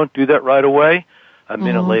if you don't do that right away, a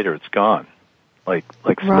minute later it's gone, like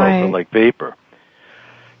smoke or like vapor.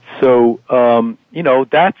 So,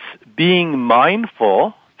 that's being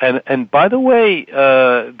mindful. And by the way,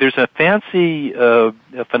 there's a fancy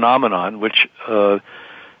phenomenon which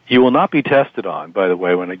you will not be tested on, by the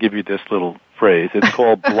way, when I give you this little phrase. It's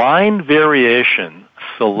called blind variation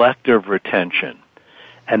selective retention.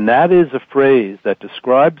 And that is a phrase that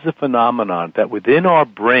describes a phenomenon that within our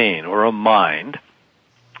brain or our mind,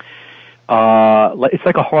 it's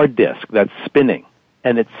like a hard disk that's spinning.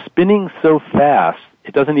 And it's spinning so fast,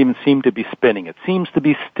 it doesn't even seem to be spinning. It seems to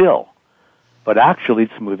be still. But actually,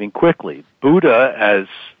 it's moving quickly. Buddha, as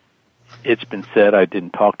it's been said, I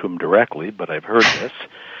didn't talk to him directly, but I've heard this,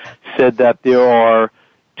 said that there are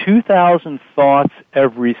 2,000 thoughts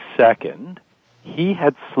every second. He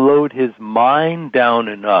had slowed his mind down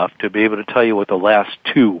enough to be able to tell you what the last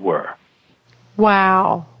two were.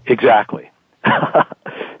 Wow. Exactly.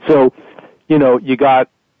 So, you got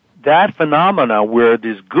that phenomena where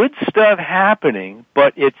there's good stuff happening,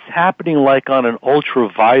 but it's happening like on an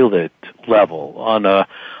ultraviolet level, on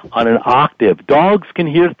an octave. Dogs can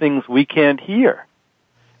hear things we can't hear.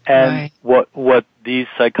 And what these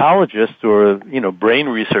psychologists or, brain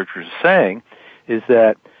researchers are saying is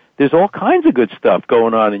that there's all kinds of good stuff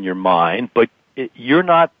going on in your mind, but you're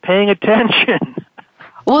not paying attention.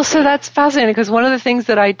 Well, so that's fascinating, because one of the things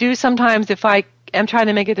that I do sometimes, if I am trying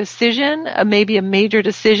to make a decision, maybe a major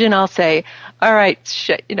decision, I'll say, all right,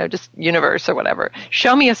 just universe or whatever,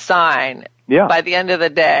 show me a sign by the end of the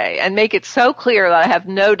day, and make it so clear that I have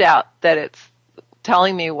no doubt that it's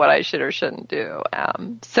telling me what I should or shouldn't do.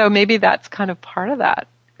 So maybe that's kind of part of that.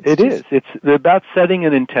 It's about setting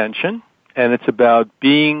an intention, and it's about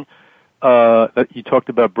being, you talked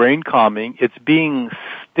about brain calming, it's being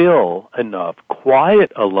still enough,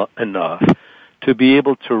 quiet enough to be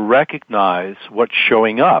able to recognize what's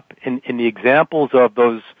showing up. In the examples of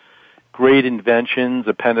those great inventions,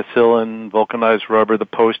 the penicillin, vulcanized rubber, the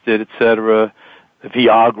Post-it, etc.,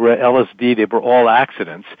 Viagra, LSD, they were all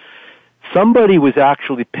accidents. Somebody was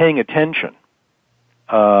actually paying attention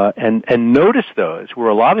and noticed those, where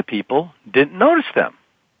a lot of people didn't notice them.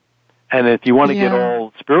 And if you want to get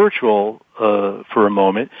all spiritual for a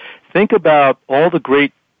moment, think about all the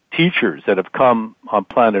great teachers that have come on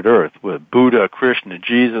planet Earth, with Buddha, Krishna,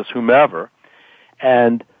 Jesus, whomever,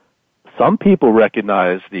 and some people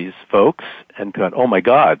recognize these folks and go, oh my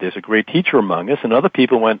God, there's a great teacher among us, and other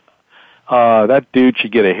people went, that dude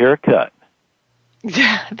should get a haircut.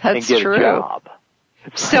 Yeah, that's and get true. A job.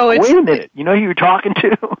 So like, wait a minute, you know who you're talking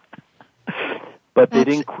to? But they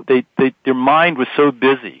didn't. Their mind was so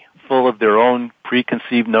busy, full of their own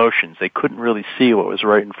preconceived notions, they couldn't really see what was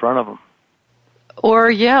right in front of them.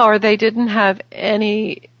 Or they didn't have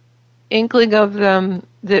any inkling of them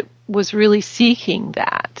that was really seeking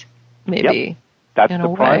that. Maybe. Yep. That's in the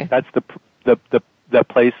a prime. way. That's the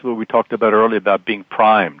place where we talked about earlier about being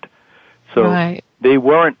primed. So they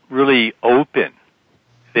weren't really open.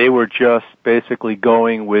 They were just basically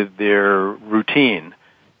going with their routine,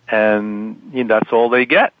 and that's all they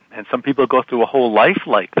get. And some people go through a whole life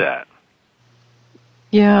like that.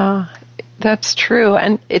 Yeah, that's true.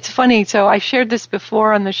 And it's funny, so I shared this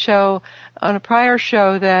before on the show, on a prior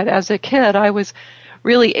show, that as a kid I was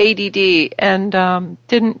really ADD and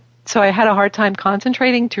so I had a hard time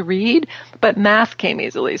concentrating to read, but math came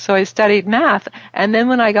easily. So I studied math. And then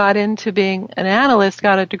when I got into being an analyst,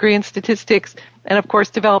 got a degree in statistics, and of course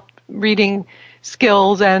developed reading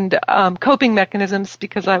skills and coping mechanisms,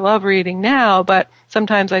 because I love reading now, but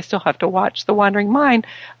sometimes I still have to watch The Wandering Mind.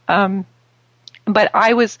 But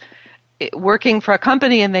I was working for a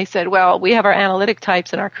company, and they said, well, we have our analytic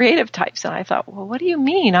types and our creative types. And I thought, well, what do you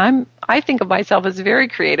mean? I think of myself as very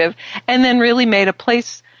creative, and then really made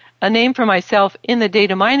a name for myself in the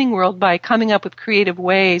data mining world by coming up with creative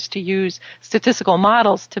ways to use statistical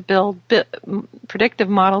models to build predictive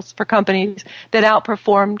models for companies that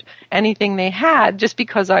outperformed anything they had, just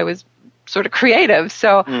because I was sort of creative.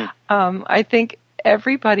 So I think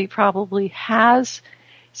everybody probably has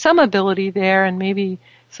some ability there, and maybe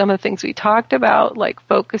some of the things we talked about, like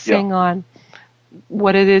focusing on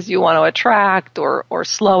what it is you want to attract, or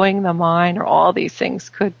slowing the mind, or all these things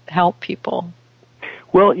could help people.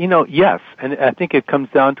 Well, yes, and I think it comes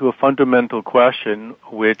down to a fundamental question,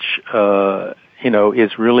 which,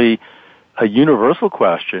 is really a universal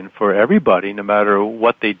question for everybody, no matter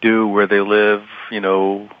what they do, where they live,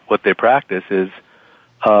 what they practice, is,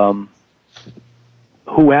 who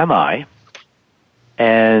am I,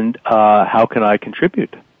 and how can I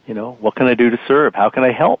contribute? What can I do to serve? How can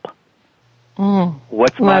I help?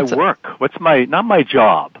 What's my work? What's my, not my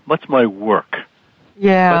job, what's my work?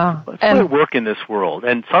 Yeah. What's my work in this world?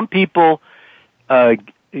 And some people,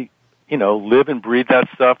 live and breathe that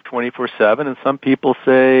stuff 24/7, and some people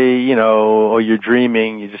say, oh, you're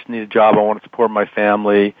dreaming, you just need a job, I want to support my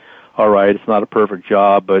family. All right, it's not a perfect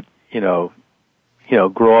job, but,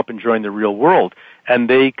 grow up and join the real world. And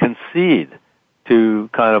they concede to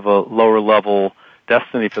kind of a lower level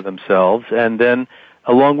destiny for themselves. And then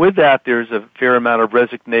along with that, there's a fair amount of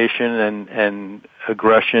resignation and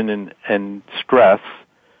aggression and stress,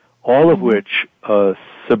 all of which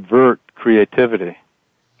subvert creativity.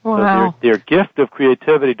 Wow. So their gift of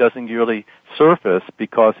creativity doesn't really surface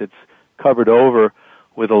because it's covered over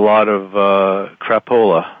with a lot of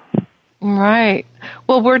crapola. Right.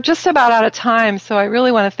 Well, we're just about out of time, so I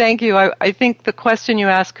really want to thank you. I think the question you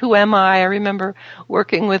asked, who am I remember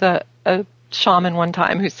working with a shaman one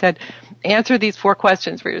time who said, answer these 4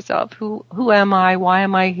 questions for yourself. Who am I? Why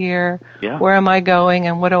am I here? Yeah. Where am I going?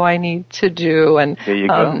 And what do I need to do? And, there you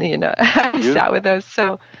go. I sat with those.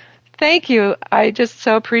 So thank you. I just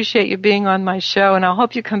so appreciate you being on my show, and I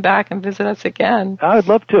hope you come back and visit us again. I'd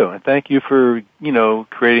love to. And thank you for,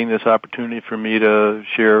 creating this opportunity for me to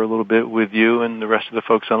share a little bit with you and the rest of the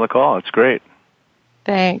folks on the call. It's great.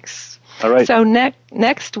 Thanks. All right. So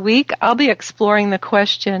next week, I'll be exploring the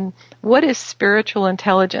question, what is spiritual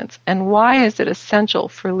intelligence and why is it essential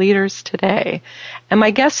for leaders today? And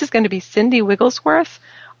my guest is going to be Cindy Wigglesworth,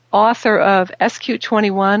 author of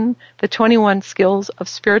SQ21, The 21 Skills of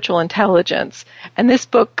Spiritual Intelligence. And this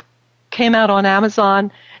book came out on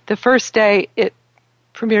Amazon. The first day, it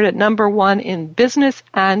premiered at #1 in business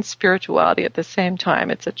and spirituality at the same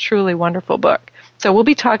time. It's a truly wonderful book. So we'll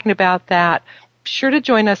be talking about that. Be sure to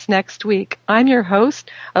join us next week. I'm your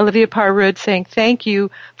host, Olivia Parrud, saying thank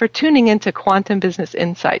you for tuning into Quantum Business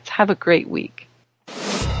Insights. Have a great week.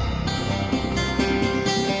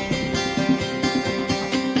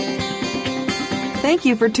 Thank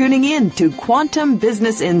you for tuning in to Quantum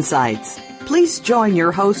Business Insights. Please join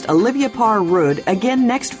your host, Olivia Parrud, again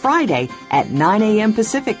next Friday at 9 a.m.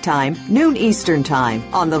 Pacific Time, noon Eastern Time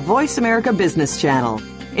on the Voice America Business Channel.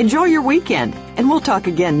 Enjoy your weekend, and we'll talk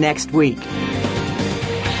again next week.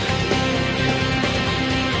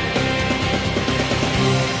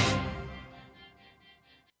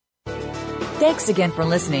 Thanks again for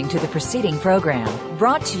listening to the preceding program,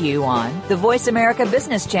 brought to you on the Voice America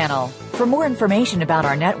Business Channel. For more information about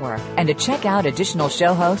our network and to check out additional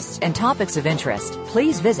show hosts and topics of interest,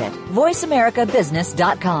 please visit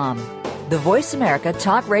voiceamericabusiness.com. The Voice America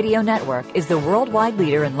Talk Radio Network is the worldwide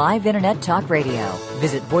leader in live Internet talk radio.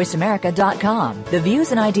 Visit voiceamerica.com. The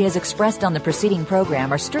views and ideas expressed on the preceding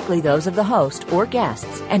program are strictly those of the host or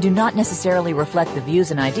guests and do not necessarily reflect the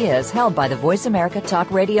views and ideas held by the Voice America Talk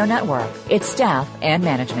Radio Network, its staff, and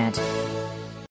management.